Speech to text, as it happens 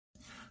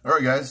All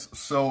right, guys.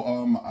 So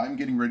I'm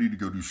getting ready to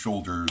go do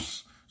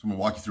shoulders. So I'm gonna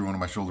walk you through one of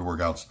my shoulder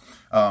workouts.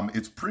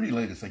 It's pretty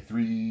late. It's like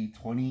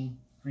 3:20,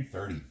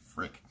 3:30.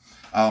 Frick.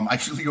 I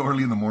actually go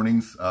early in the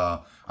mornings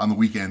on the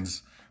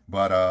weekends,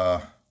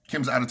 but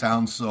Kim's out of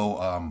town,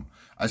 so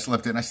I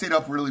slept in. I stayed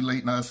up really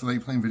late last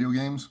night playing video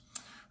games.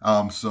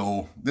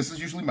 So this is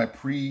usually my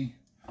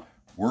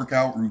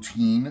pre-workout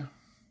routine,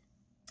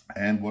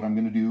 and what I'm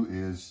gonna do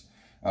is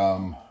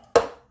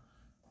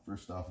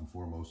first off and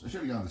foremost, I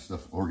should have gotten this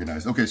stuff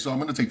organized. Okay, so I'm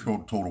going to take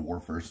Total War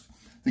first.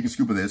 Take a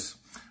scoop of this.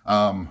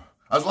 I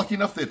was lucky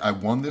enough that I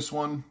won this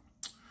one.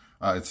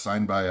 It's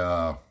signed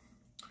by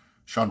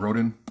Sean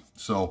Roden.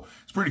 So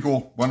it's pretty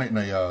cool. Won it in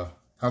a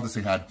contest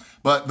they had.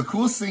 But the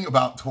coolest thing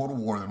about Total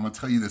War, and I'm going to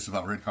tell you this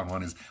about Redcon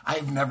 1, is I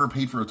have never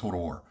paid for a Total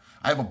War.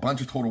 I have a bunch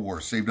of Total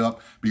Wars saved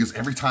up because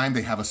every time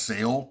they have a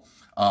sale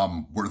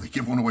where they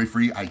give one away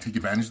free, I take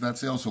advantage of that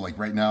sale. So like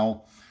right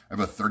now, I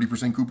have a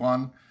 30%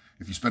 coupon.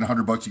 If you spend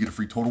 $100, you get a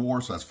free Total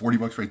War, so that's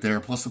 $40 right there,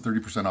 plus the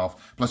 30%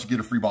 off. Plus you get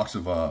a free box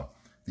of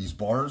these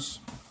bars.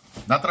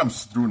 Not that I'm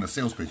doing a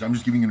sales pitch, I'm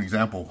just giving you an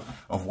example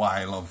of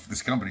why I love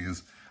this company.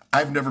 Is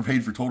I've never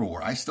paid for Total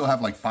War. I still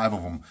have like 5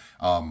 of them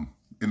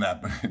in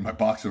my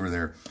box over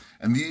there,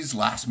 and these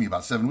last me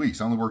about 7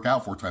 weeks. I only work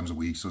out 4 times a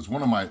week, so it's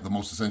one of the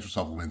most essential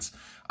supplements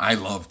I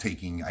love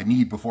taking. I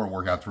need before a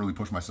workout to really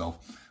push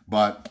myself.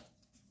 But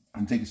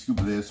I'm gonna take a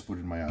scoop of this, put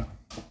it in my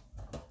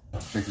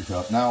shaker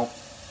cup. Now,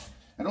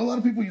 I know a lot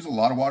of people use a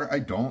lot of water. I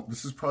don't.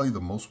 This is probably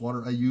the most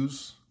water I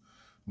use.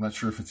 I'm not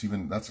sure if it's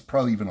even, that's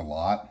probably even a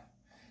lot.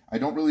 I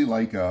don't really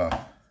like,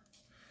 I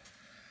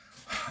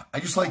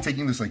just like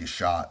taking this like a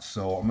shot.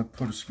 So I'm going to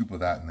put a scoop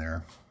of that in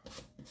there.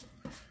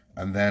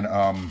 And then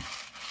I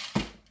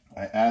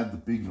add the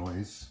Big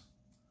Noise.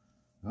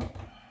 Oh,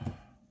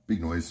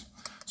 Big Noise.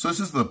 So this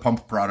is the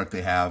pump product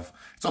they have.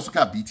 It's also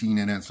got betaine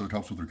in it, so it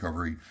helps with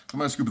recovery. So I'm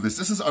going to scoop of this.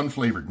 This is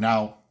unflavored.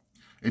 Now,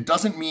 it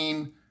doesn't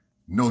mean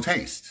no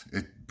taste.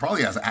 It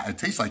probably has, it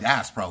tastes like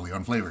ass, probably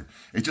unflavored.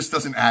 It just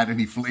doesn't add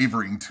any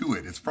flavoring to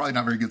it. It's probably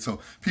not very good. So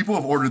people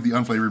have ordered the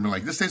unflavored and been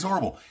like, this tastes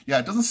horrible. Yeah,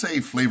 it doesn't say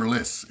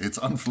flavorless. It's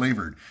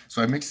unflavored.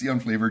 So I mix the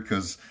unflavored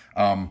because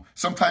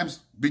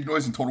sometimes Big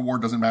Noise and Total War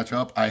doesn't match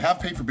up. I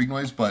have paid for Big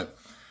Noise, but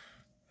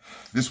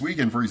this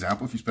weekend, for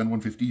example, if you spend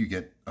 $150, you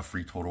get a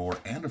free Total War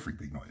and a free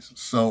Big Noise.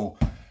 So,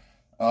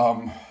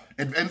 and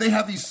they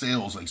have these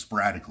sales like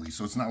sporadically.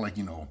 So it's not like,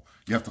 you know,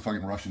 you have to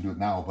fucking rush and do it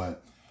now,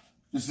 but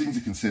just things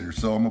to consider.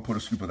 So I'm going to put a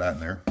scoop of that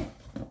in there.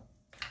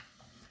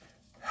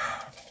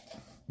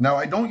 Now,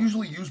 I don't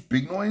usually use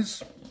Big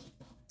Noise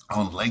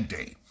on leg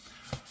day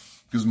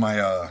because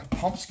my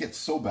pumps get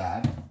so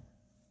bad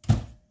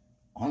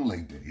on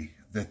leg day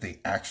that they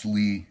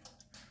actually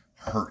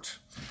hurt.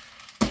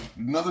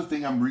 Another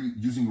thing I'm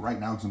using right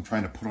now because I'm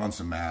trying to put on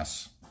some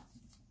mass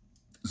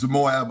is a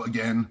Moab,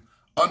 again,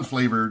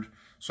 unflavored.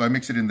 So I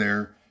mix it in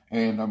there,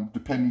 and I'm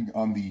depending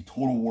on the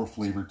Total War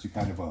flavor to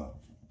kind of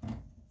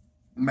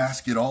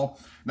mask it all.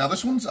 Now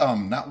this one's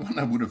not one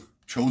I would have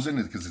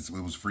chosen because it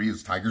was free.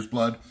 It's Tiger's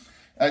Blood.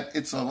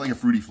 It's like a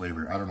fruity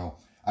flavor. I don't know.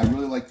 I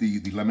really like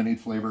the lemonade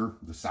flavor.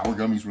 The sour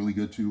gummy's really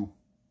good too.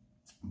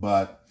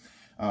 But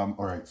all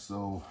right,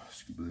 so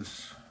scoop of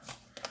this.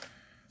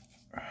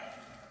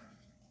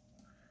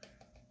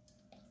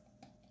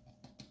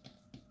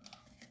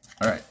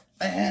 All right,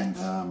 and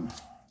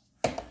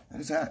that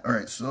is that. All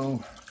right,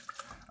 so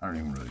I don't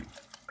even really.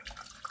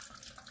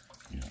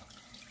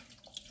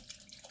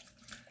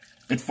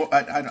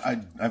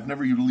 I've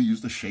never really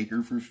used a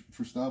shaker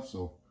for stuff,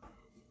 so.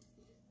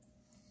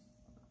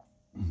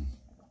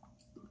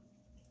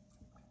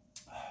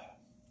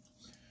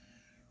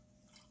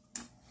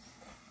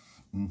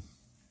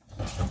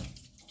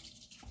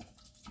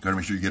 Gotta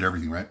make sure you get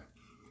everything right.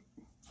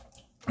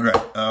 All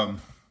right.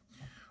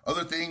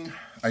 Other thing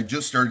I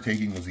just started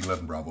taking was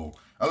 11 Bravo.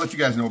 I'll let you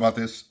guys know about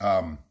this.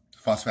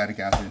 Phosphatic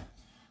acid.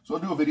 So I'll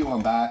do a video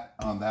on that,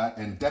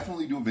 and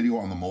definitely do a video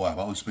on the Moab.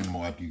 I'll explain the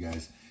Moab to you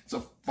guys. It's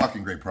a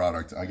fucking great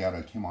product. I got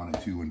a Kim on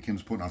it too, and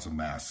Kim's putting on some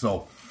mass.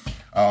 So,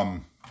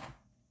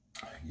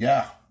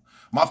 yeah,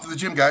 I'm off to the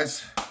gym,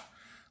 guys.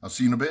 I'll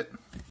see you in a bit.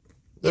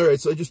 All right,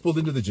 so I just pulled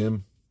into the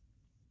gym.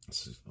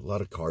 It's a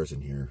lot of cars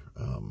in here.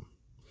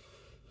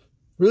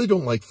 Really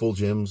don't like full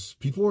gyms.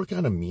 People are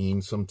kind of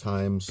mean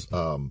sometimes.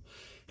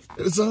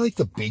 It's not like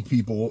the big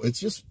people.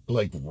 It's just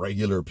like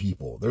regular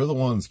people. They're the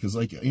ones, because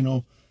like, you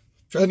know,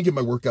 trying to get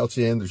my workouts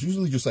in, there's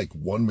usually just like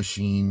one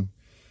machine.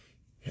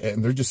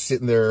 And they're just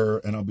sitting there,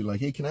 and I'll be like,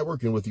 hey, can I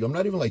work in with you? I'm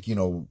not even like, you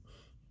know,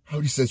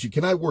 how he says,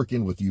 can I work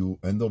in with you?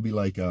 And they'll be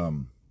like,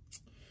 I'm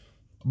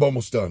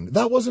almost done.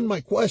 That wasn't my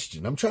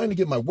question. I'm trying to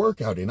get my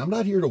workout in. I'm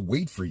not here to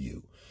wait for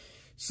you.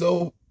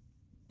 So,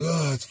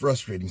 it's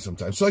frustrating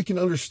sometimes. So I can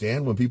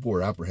understand when people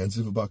are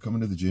apprehensive about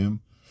coming to the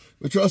gym.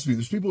 But trust me,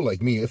 there's people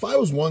like me. If I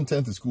was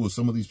 1/10 as cool as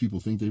some of these people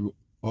think they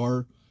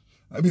are,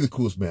 I'd be the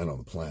coolest man on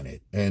the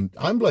planet. And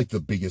I'm like the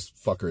biggest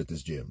fucker at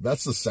this gym.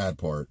 That's the sad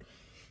part.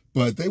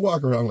 But they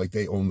walk around like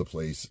they own the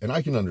place, and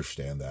I can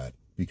understand that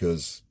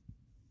because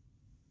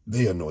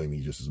they annoy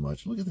me just as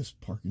much. Look at this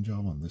parking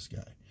job on this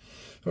guy.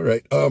 All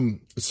right,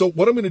 so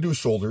what I'm going to do is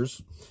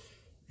shoulders.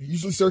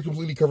 usually start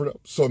completely covered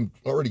up. So I'm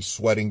already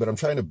sweating, but I'm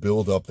trying to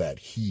build up that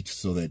heat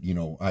so that, you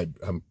know,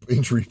 I'm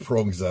injury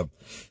prone because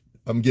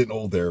I'm getting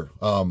old there.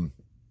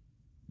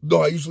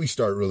 No, I usually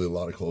start really a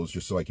lot of clothes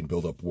just so I can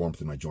build up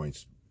warmth in my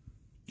joints.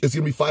 It's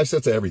going to be 5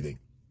 sets of everything.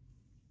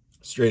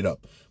 Straight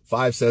up.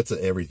 5 sets of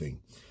everything.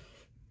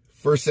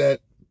 First set,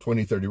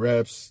 20, 30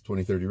 reps,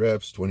 20, 30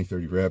 reps, 20,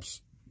 30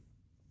 reps.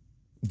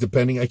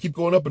 Depending, I keep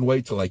going up in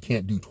weight till I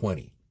can't do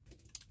 20.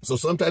 So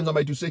sometimes I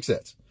might do 6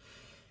 sets.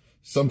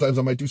 Sometimes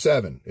I might do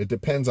 7. It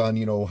depends on,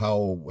 you know,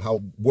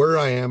 where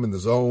I am in the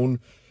zone.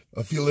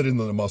 I feel it in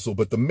the muscle,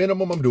 but the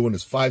minimum I'm doing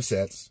is 5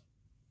 sets,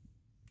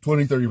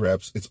 20, 30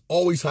 reps. It's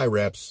always high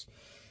reps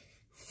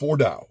for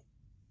Dow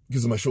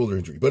because of my shoulder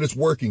injury, but it's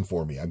working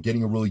for me. I'm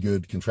getting a really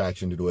good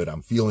contraction to do it.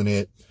 I'm feeling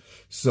it.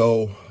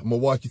 So I'm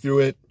going to walk you through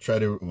it, try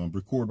to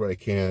record what I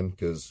can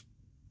because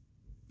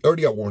I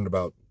already got warned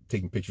about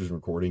taking pictures and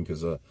recording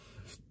because I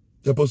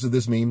posted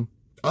this meme.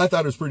 I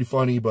thought it was pretty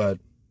funny, but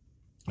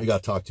I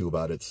got talked to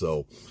about it,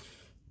 so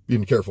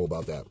being careful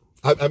about that.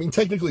 I mean,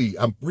 technically,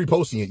 I'm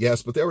reposting it,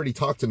 yes, but they already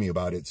talked to me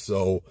about it,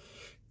 so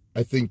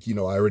I think, you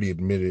know, I already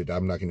admitted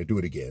I'm not going to do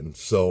it again.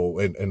 So,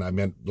 and I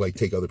meant, like,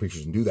 take other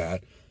pictures and do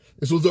that.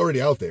 This was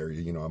already out there,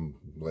 you know, I'm,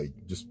 like,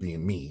 just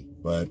being me,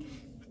 but,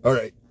 all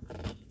right.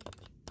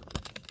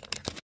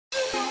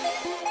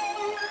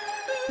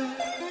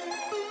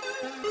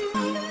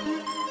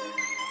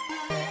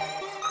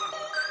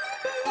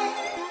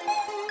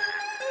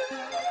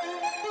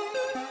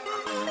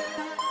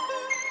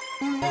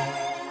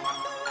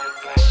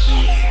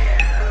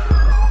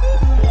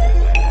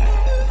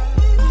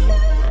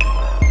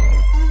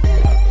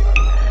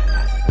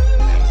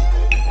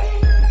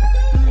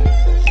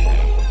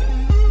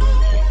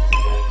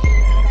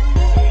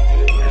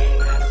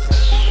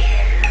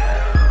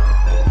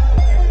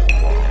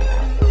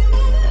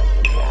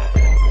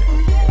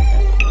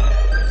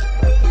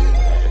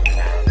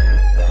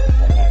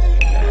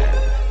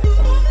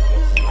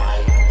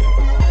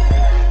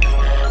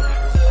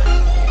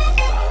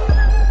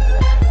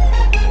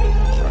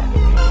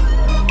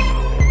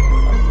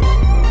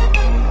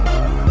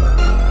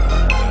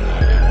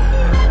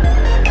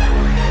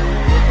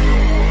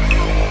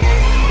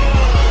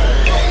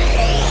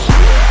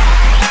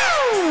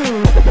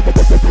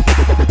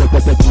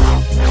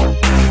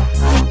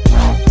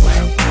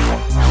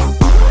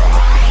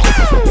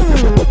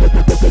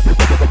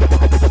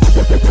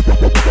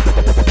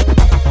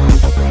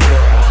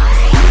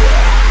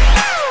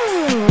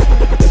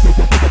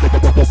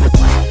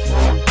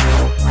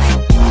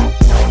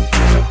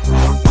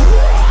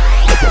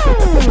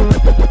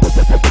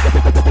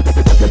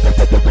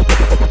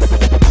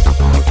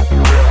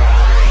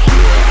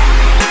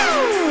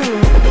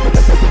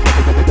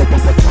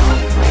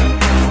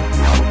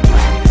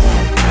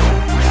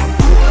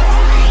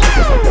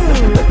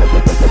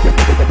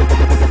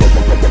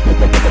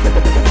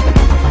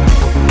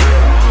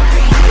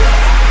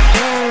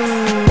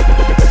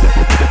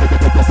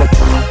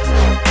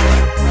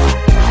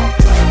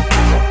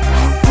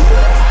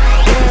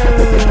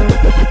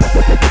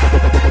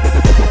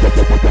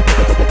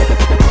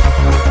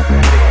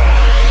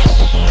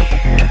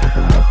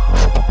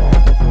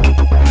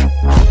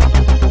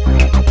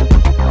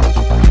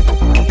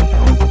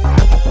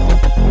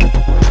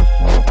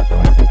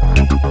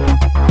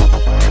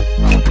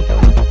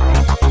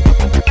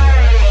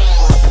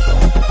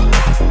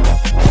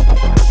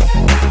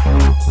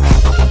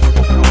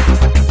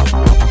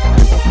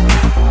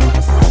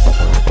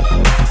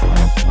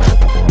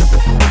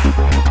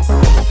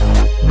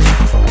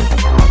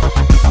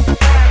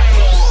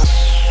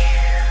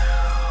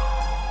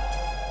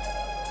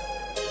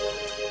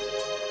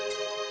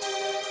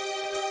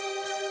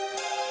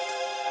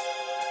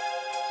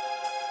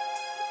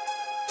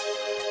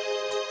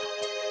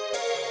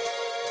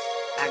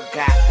 I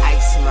got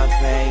ice in my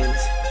veins,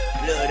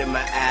 blood in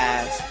my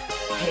eyes,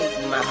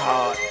 hate in my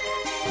heart,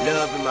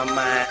 love in my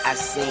mind. I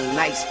seen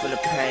nights full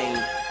of pain,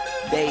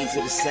 days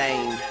are the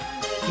same.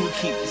 You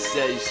keep the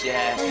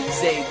sunshine,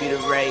 save me the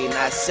rain.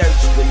 I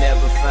search but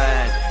never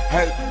find,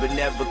 hurt but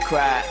never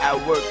cry. I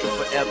work and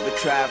forever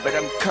try, but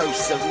I'm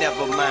cursed, so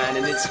never mind.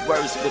 And it's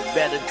worse, but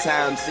better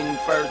times seem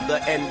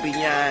further and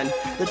beyond.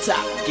 The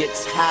top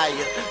gets higher,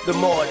 the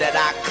more that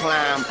I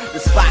climb. The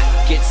spot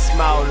gets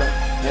smaller,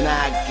 and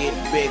I get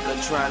bigger.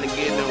 Trying to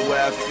get to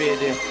where I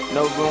fit in.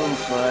 No room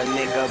for a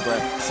nigga,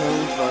 but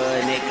soon for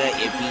a nigga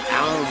if he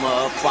own,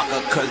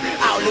 motherfucker. Cause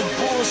all the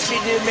bullshit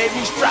that made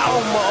me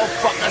strong,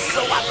 motherfucker. So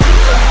I pick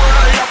the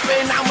world up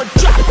and I'ma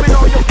drop it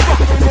on your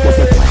fucking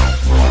head.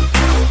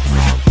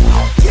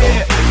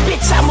 Yeah,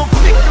 bitch, I'ma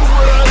pick the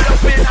world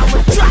up and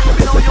I'ma drop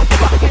it on your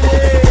fucking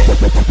head.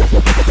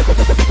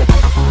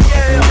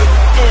 Yeah,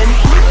 and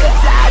I could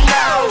die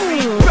now,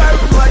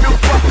 rebirth,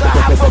 motherfucker.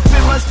 Hop up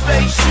in my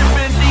spaceship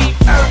and leave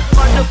Earth,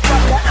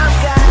 motherfucker. I'm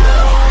down,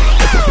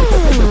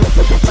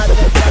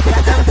 motherfucker.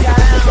 I'm down.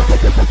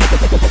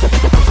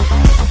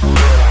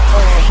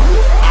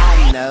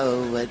 I know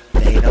what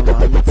they don't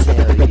want to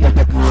tell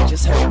you.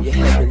 Just hope you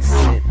heaven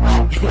sent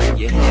and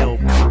you're hell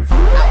proof.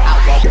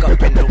 I woke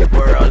up in the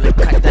world and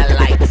cut the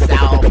lights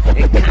off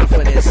and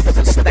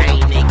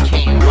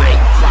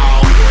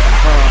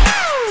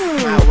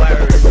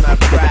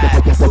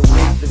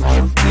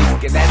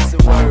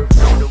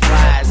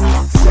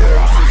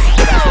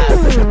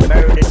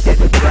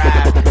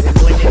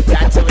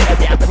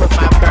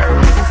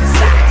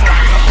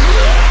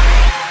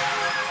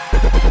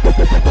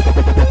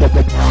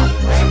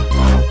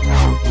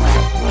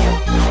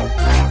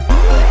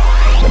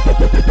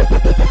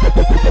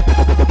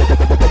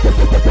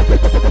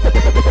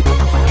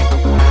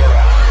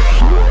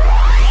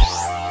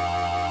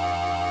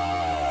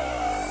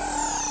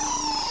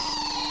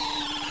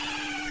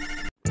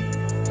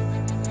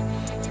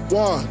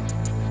 1,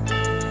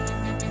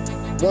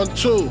 1,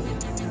 2.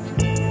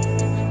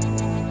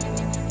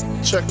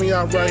 Check me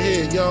out right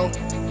here, yo.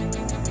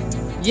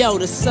 Yo,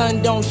 the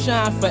sun don't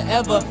shine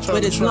forever,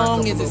 but as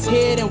long as it's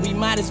here, then we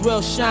might as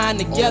well shine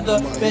together.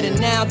 Better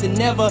now than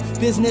never,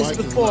 business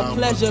before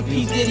pleasure.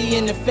 P. Diddy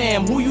and the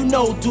fam, who you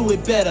know do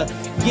it better.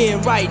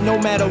 Yeah, right, no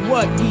matter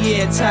what,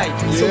 we airtight.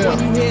 So when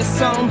you hear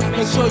something,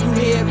 make sure you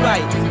hear it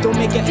right. Don't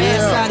make an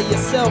ass out of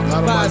yourself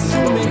by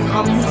assuming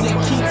our music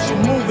keeps you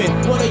moving.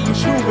 What are you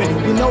proving?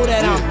 You know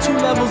that I'm 2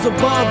 levels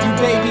above you,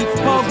 baby.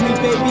 Hug me,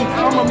 baby,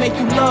 I'ma make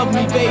you love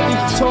me, baby.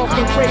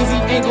 Talking crazy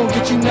ain't gonna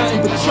get you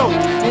nothing but choke.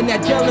 And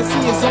that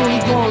jealousy is only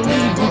gonna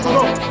leave you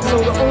broke.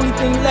 So the only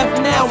thing left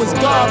now is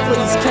God for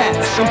these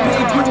cats. And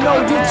babe, you know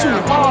you're too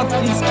hard for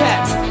these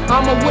cats.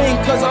 I'ma win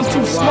cause I'm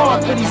too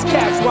smart for these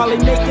cats. While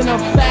they making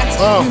up facts,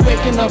 you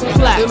waking up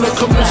plaques. In the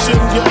commission,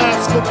 you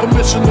ask for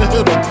permission to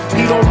hit him.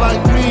 He don't like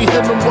me,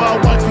 hit him while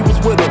wifey was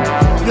with him.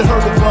 You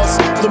heard of us,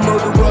 the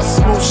murderers,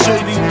 most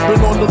shady.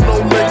 Been on the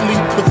low lately,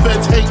 the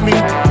feds hate me.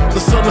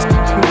 The son is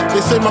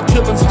they say my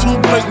killing's too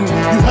blatant.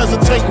 You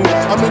hesitating,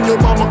 I'm in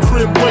your mama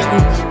crib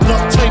waiting.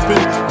 Duct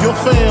taping, your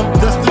fam,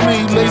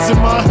 destiny lays in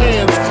my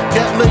hands.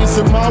 Gat lays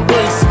in my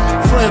waist.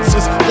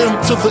 Francis, M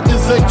to the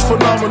is H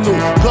phenomenal.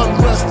 Gun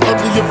rest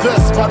under your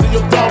vest, body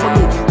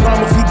abdominal.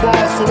 Rhyme a few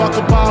bars so I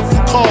can buy a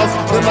few cars.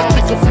 Then I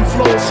kick a few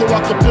flows so I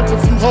can pimp a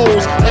few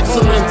hoes.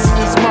 Excellence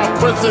is my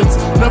presence.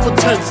 Never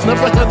tense,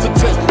 never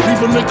hesitate.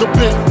 Leave a nigga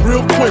bent,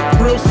 real quick,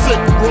 real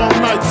sick. Wrong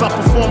nights, I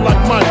perform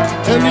like Mike.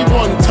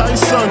 Anyone,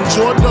 Tyson,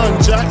 Jordan,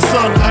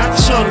 Jackson,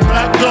 action,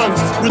 back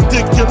guns,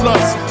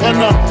 ridiculous. And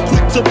I'm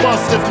quick to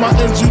bust if my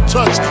ends you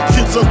touch.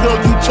 Kids or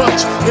girl you touch.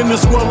 In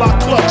this world I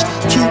clutch.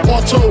 2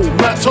 auto,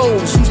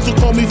 Matos. Used to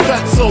call me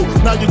Fatso,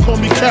 now you call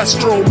me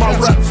Castro. My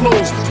rap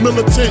flows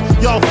militant,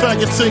 y'all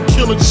faggots ain't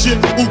killing shit.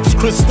 Oops,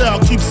 Cristal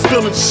keep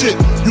spilling shit.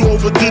 You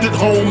overdid it,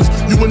 Holmes.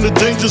 You in the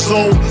danger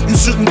zone. You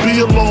shouldn't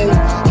be alone.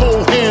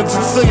 Hold hands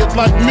and say it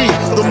like me,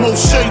 the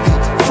most shady.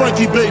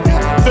 Frankie baby,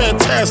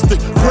 fantastic,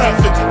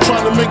 graphic,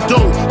 trying to make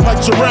dough like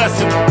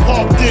Jurassic.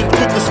 Park did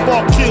quick to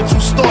spark kids who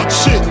start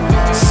shit.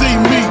 See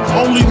me,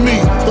 only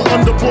me, the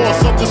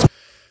underboss of this.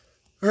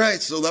 All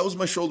right, so that was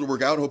my shoulder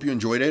workout. Hope you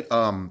enjoyed it.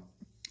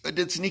 I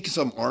did sneak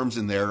some arms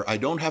in there. I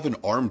don't have an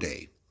arm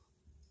day.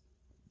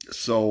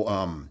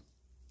 So,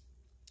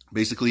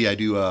 basically I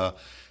do,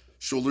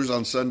 shoulders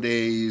on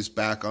Sundays,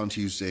 back on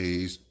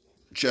Tuesdays,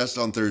 chest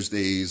on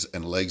Thursdays,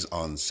 and legs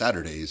on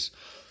Saturdays.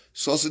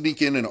 So I'll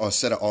sneak in a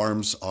set of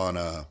arms on,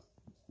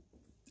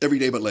 every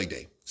day but leg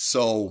day.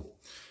 So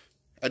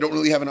I don't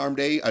really have an arm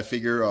day. I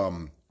figure,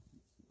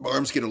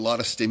 arms get a lot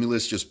of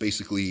stimulus just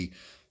basically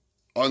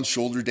on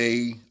shoulder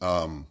day,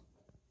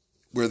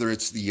 whether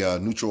it's the,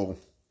 neutral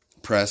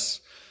press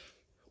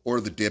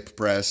or the dip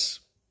press,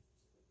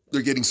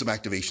 they're getting some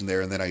activation there.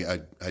 And then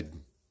I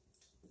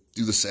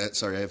do the set.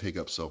 Sorry, I have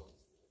hiccups. So,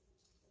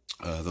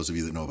 those of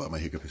you that know about my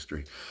hiccup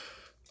history,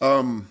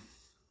 let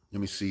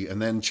me see. And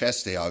then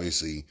chest day,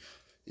 obviously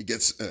it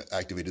gets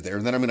activated there.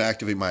 And then I'm going to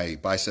activate my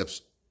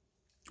biceps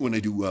when I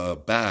do,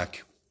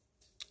 back.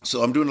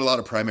 So I'm doing a lot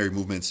of primary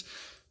movements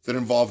that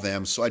involve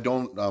them. So I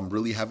don't,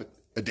 really have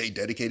a day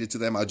dedicated to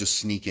them. I'll just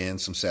sneak in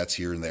some sets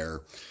here and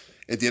there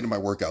at the end of my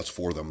workouts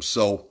for them.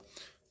 So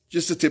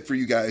just a tip for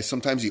you guys.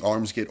 Sometimes the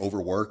arms get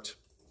overworked.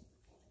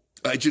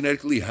 I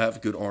genetically have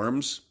good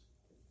arms.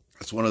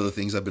 That's one of the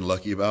things I've been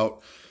lucky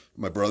about.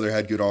 My brother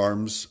had good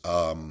arms.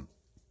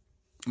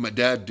 My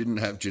dad didn't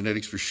have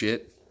genetics for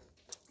shit.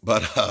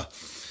 But,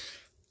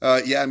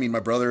 yeah, I mean, my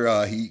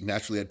brother, he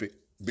naturally had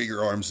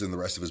bigger arms than the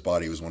rest of his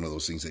body. It was one of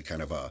those things that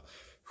kind of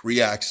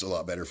reacts a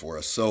lot better for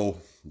us. So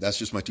that's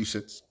just my 2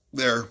 cents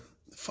there.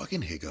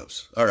 Fucking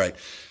hiccups. All right.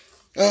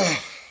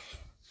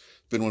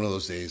 Been one of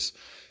those days.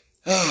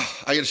 I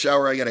got to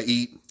shower. I got to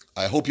eat.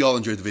 I hope you all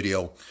enjoyed the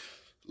video.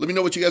 Let me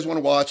know what you guys want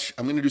to watch.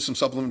 I'm going to do some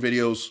supplement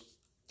videos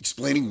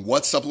explaining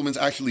what supplements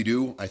actually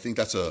do. I think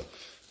that's a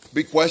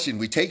big question.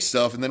 We take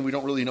stuff and then we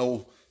don't really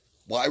know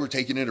why we're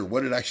taking it or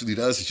what it actually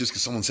does. It's just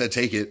because someone said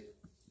take it.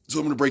 So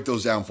I'm going to break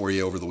those down for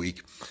you over the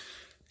week.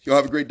 Y'all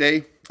have a great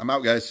day. I'm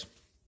out, guys.